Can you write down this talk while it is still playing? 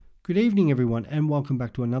Good evening, everyone, and welcome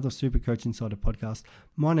back to another SuperCoach Insider podcast.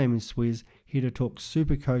 My name is Swizz, here to talk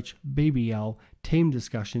SuperCoach, BBL, team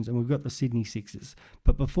discussions, and we've got the Sydney Sixers.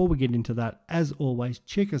 But before we get into that, as always,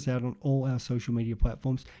 check us out on all our social media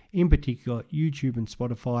platforms, in particular YouTube and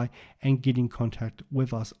Spotify, and get in contact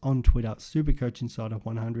with us on Twitter, SuperCoach Insider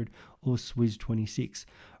 100 or Swizz26.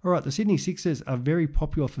 All right, the Sydney Sixers are very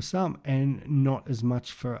popular for some and not as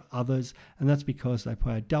much for others, and that's because they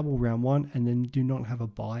play a double round one and then do not have a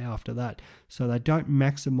bye after that. So they don't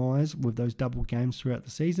maximise with those double games throughout the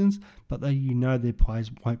seasons, but their players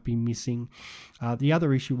won't be missing. The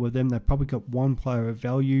other issue with them, they've probably got one player of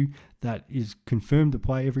value that is confirmed to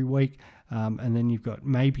play every week, and then you've got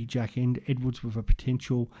maybe Jack Edwards with a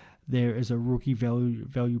potential there as a rookie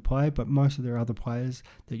value player, but most of their other players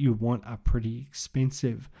that you want are pretty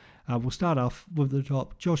expensive. We'll start off with the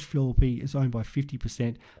top. Josh Philippe is owned by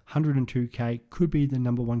 50%, 102k, could be the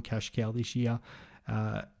number one cash cow this year.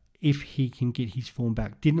 If he can get his form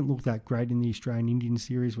back. Didn't look that great in the Australian-Indian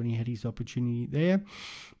series when he had his opportunity there,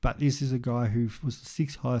 but this is a guy who was the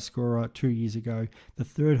sixth highest scorer 2 years ago, the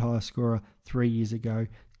third highest scorer 3 years ago,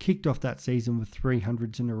 kicked off that season with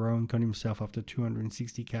 300s in a row and got himself up to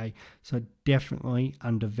 260k, so definitely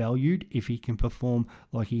undervalued if he can perform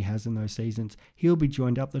like he has in those seasons. He'll be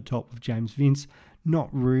joined up the top with James Vince. Not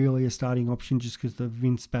really a starting option just because the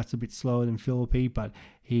Vince bat's a bit slower than Philippe, but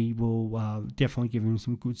he will definitely give him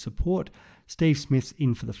some good support. Steve Smith's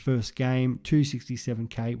in for the first game,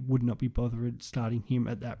 267k, would not be bothered starting him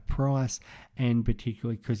at that price, and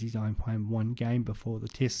particularly because he's only playing one game before the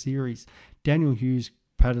test series. Daniel Hughes,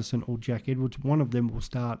 Patterson or Jack Edwards, one of them will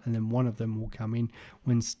start and then one of them will come in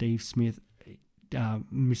when Steve Smith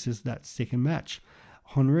misses that second match.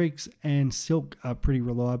 Henriques and Silk are pretty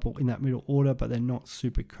reliable in that middle order, but they're not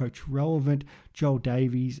SuperCoach relevant. Joel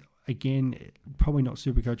Davies, again, probably not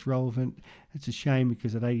SuperCoach relevant. It's a shame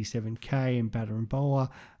because at 87k and batter and bowler,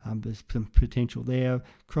 there's some potential there.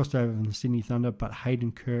 Crossed over from the Sydney Thunder, but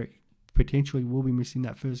Hayden Kerr potentially will be missing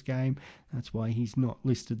that first game. That's why he's not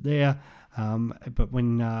listed there. But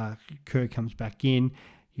when Kerr comes back in,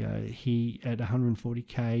 he at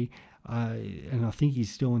 140k, and I think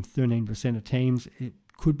he's still in 13% of teams. It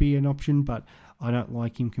could be an option, but I don't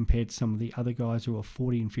like him compared to some of the other guys who are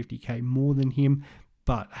 40 and 50k more than him,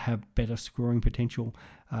 but have better scoring potential.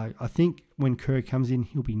 I think when Kerr comes in,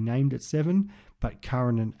 he'll be named at 7, but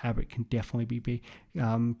Curran and Abbott can definitely be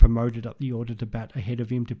promoted up the order to bat ahead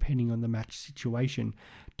of him, depending on the match situation.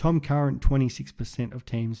 Tom Curran, 26% of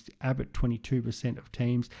teams, Abbott, 22% of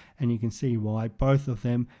teams, and you can see why. Both of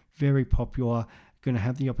them very popular, going to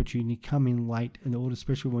have the opportunity to come in late in the order,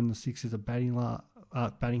 especially when the Sixers are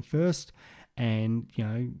batting first, and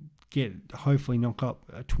hopefully knock up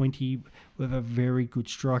a 20 with a very good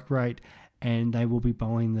strike rate, and they will be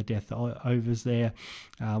bowling the death overs there,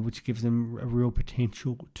 which gives them a real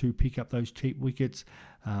potential to pick up those cheap wickets.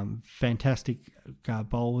 Fantastic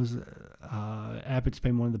bowlers. Abbott's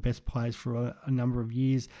been one of the best players for a number of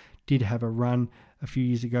years. Did have a run a few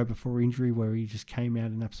years ago before injury where he just came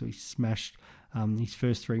out and absolutely smashed his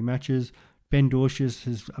first 3 matches. Ben Dorshus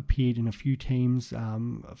has appeared in a few teams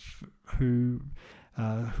who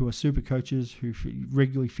are super coaches who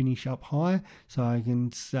regularly finish up high. So I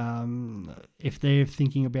can, if they're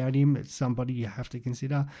thinking about him, it's somebody you have to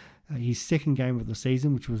consider. His second game of the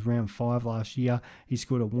season, which was round 5 last year, he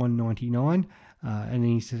scored a 199, and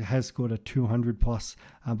he has scored a 200 plus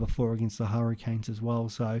before against the Hurricanes as well.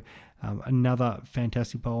 So another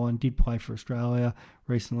fantastic bowler, and did play for Australia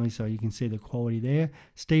recently, so you can see the quality there.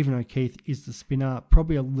 Stephen O'Keefe is the spinner,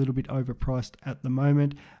 probably a little bit overpriced at the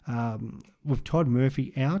moment. With Todd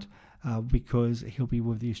Murphy out because he'll be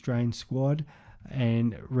with the Australian squad,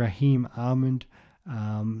 and Raheem Ahmed,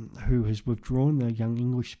 who has withdrawn, the young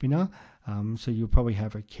English spinner. So you'll probably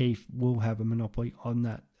have O'Keefe will have a monopoly on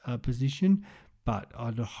that position, but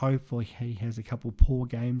hopefully he has a couple poor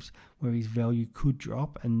games where his value could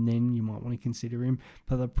drop, and then you might want to consider him.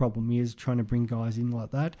 But the problem is trying to bring guys in like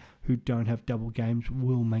that who don't have double games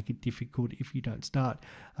will make it difficult if you don't start,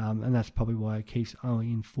 and that's probably why O'Keefe's only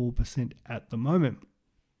in 4% at the moment.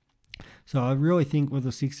 So I really think with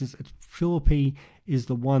the Sixers, Philippe is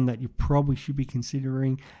the one that you probably should be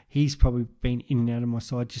considering. He's probably been in and out of my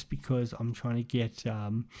side just because I'm trying to get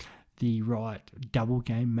the right double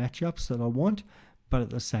game matchups that I want. But at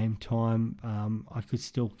the same time, I could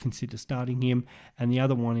still consider starting him. And the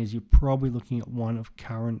other one is you're probably looking at one of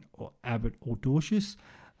Curran or Abbott or Dorshus.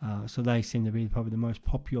 So they seem to be probably the most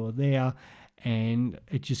popular there. And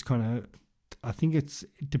it just kind of, I think it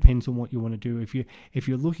depends on what you want to do. If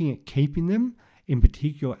you're looking at keeping them, in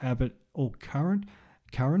particular Abbott or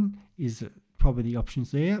Curran is probably the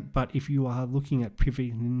options there. But if you are looking at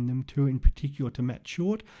pivoting them to, in particular, to Matt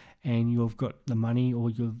Short, and you've got the money,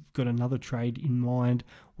 or you've got another trade in mind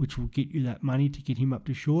which will get you that money to get him up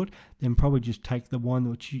to short, then probably just take the one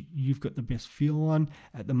which you've got the best feel on.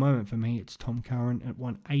 At the moment, for me, it's Tom Curran at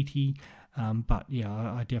 180. But yeah,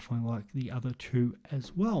 I definitely like the other two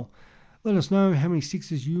as well. Let us know how many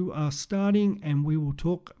sixes you are starting, and we will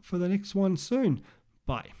talk for the next one soon.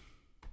 Bye.